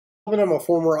I'm a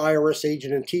former IRS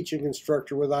agent and teaching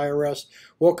instructor with IRS.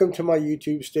 Welcome to my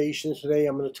YouTube station. Today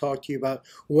I'm going to talk to you about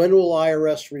when will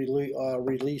IRS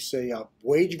release a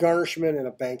wage garnishment and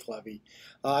a bank levy.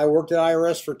 I worked at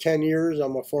IRS for 10 years.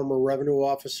 I'm a former revenue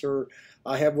officer.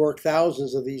 I have worked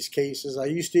thousands of these cases. I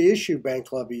used to issue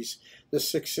bank levies, the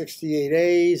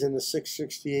 668As and the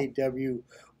 668W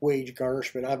wage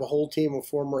garnishment. I have a whole team of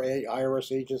former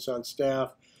IRS agents on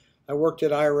staff. I worked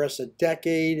at IRS a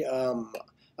decade.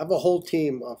 I have a whole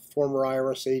team of former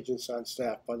IRS agents on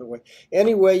staff, by the way.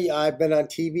 Anyway, I've been on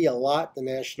TV a lot, the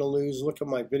national news. Look at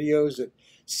my videos at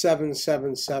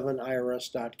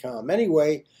 777irs.com.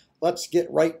 Anyway, let's get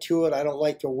right to it. I don't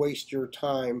like to waste your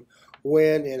time.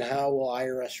 When and how will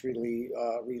IRS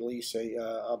release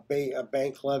a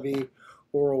bank levy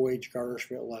or a wage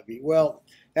garnishment levy? Well,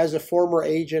 as a former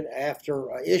agent, after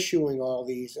issuing all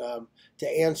these, to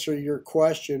answer your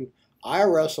question,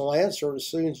 IRS will answer as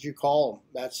soon as you call them.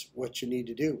 That's what you need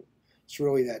to do. It's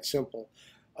really that simple.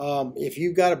 If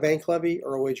you've got a bank levy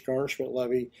or a wage garnishment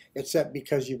levy, it's that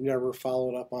because you've never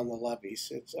followed up on the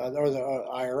levies. It's or the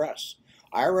IRS.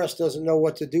 IRS doesn't know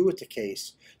what to do with the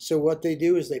case. So what they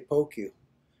do is they poke you.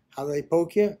 How do they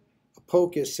poke you? A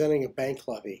poke is sending a bank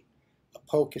levy. A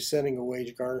poke is sending a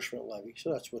wage garnishment levy.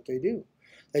 So that's what they do.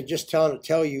 They just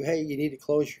tell you, hey, you need to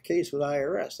close your case with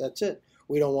IRS. That's it.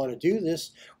 We don't want to do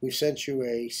this. We've sent you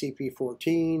a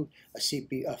CP14, a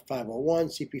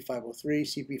CP501,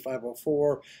 CP503, CP504,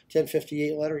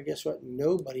 1058 letter. Guess what?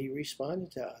 Nobody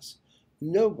responded to us.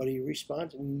 Nobody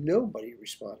responded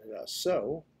to us.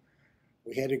 So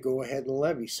we had to go ahead and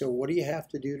levy. So what do you have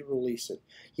to do to release it?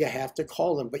 You have to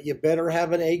call them, but you better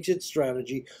have an exit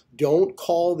strategy. Don't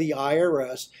call the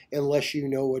IRS unless you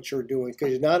know what you're doing,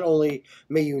 because not only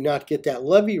may you not get that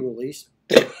levy released,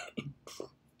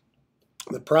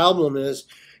 the problem is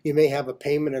you may have a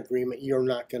payment agreement you're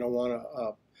not going to want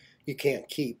to, you can't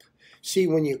keep. See,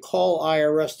 when you call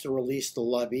IRS to release the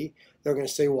levy, they're going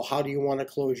to say, well, how do you want to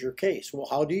close your case? Well,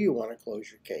 how do you want to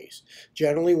close your case?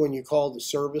 Generally, when you call the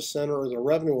service center or the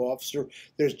revenue officer,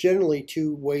 there's generally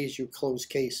two ways you close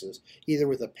cases, either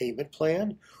with a payment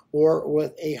plan or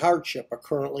with a hardship, a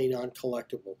currently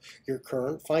non-collectible. Your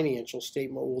current financial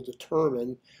statement will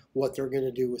determine what they're going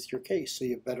to do with your case, so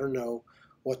you better know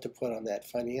what to put on that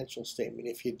financial statement.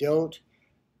 If you don't,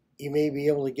 you may be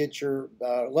able to get your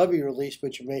levy released,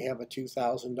 but you may have a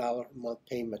 $2,000 a month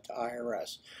payment to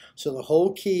IRS. So the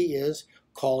whole key is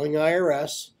calling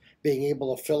IRS, being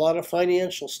able to fill out a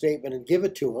financial statement and give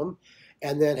it to them,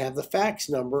 and then have the fax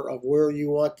number of where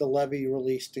you want the levy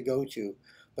release to go to.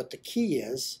 But the key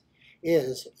is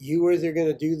you are either going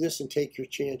to do this and take your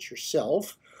chance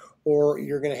yourself, or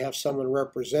you're going to have someone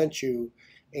represent you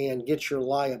and get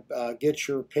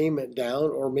your payment down,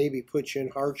 or maybe put you in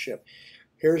hardship.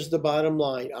 Here's the bottom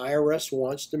line. IRS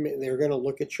wants to, they're going to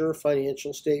look at your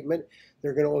financial statement.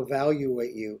 They're going to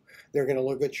evaluate you. They're going to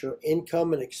look at your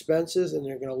income and expenses, and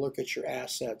they're going to look at your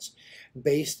assets.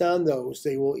 Based on those,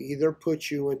 they will either put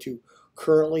you into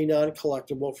currently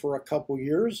non-collectible for a couple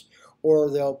years, or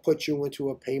they'll put you into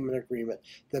a payment agreement.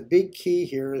 The big key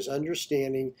here is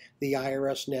understanding the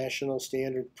IRS National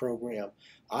Standard Program.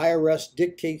 IRS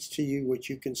dictates to you what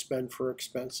you can spend for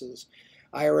expenses.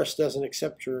 IRS doesn't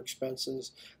accept your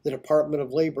expenses. The Department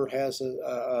of Labor has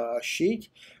a sheet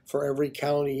for every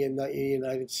county in the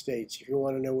United States. If you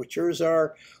want to know what yours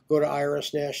are, go to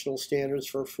IRS National Standards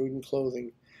for food and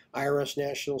clothing, IRS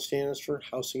National Standards for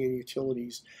housing and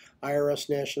utilities, IRS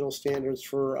National Standards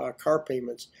for car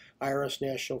payments, IRS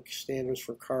National Standards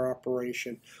for car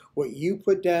operation. What you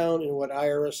put down and what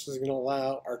IRS is going to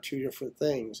allow are two different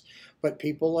things. But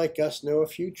people like us know a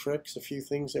few tricks, a few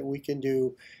things that we can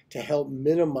do to help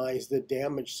minimize the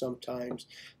damage sometimes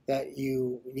that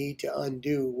you need to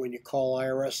undo when you call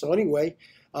IRS. So anyway,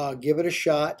 give it a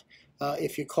shot.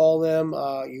 If you call them,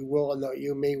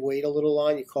 you may wait a little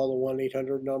line. You call the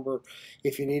 1-800 number.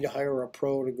 If you need to hire a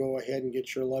pro to go ahead and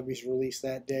get your levies released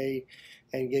that day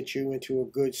and get you into a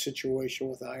good situation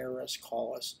with IRS,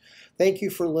 call us. Thank you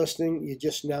for listening. You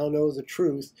just now know the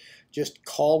truth. Just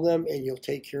call them and you'll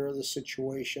take care of the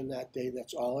situation that day.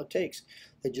 That's all it takes.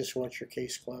 They just want your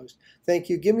case closed. Thank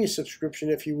you. Give me a subscription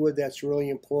if you would. That's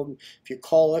really important. If you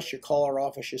call us, you call our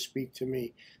office, you speak to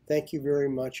me. Thank you very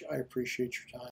much. I appreciate your time.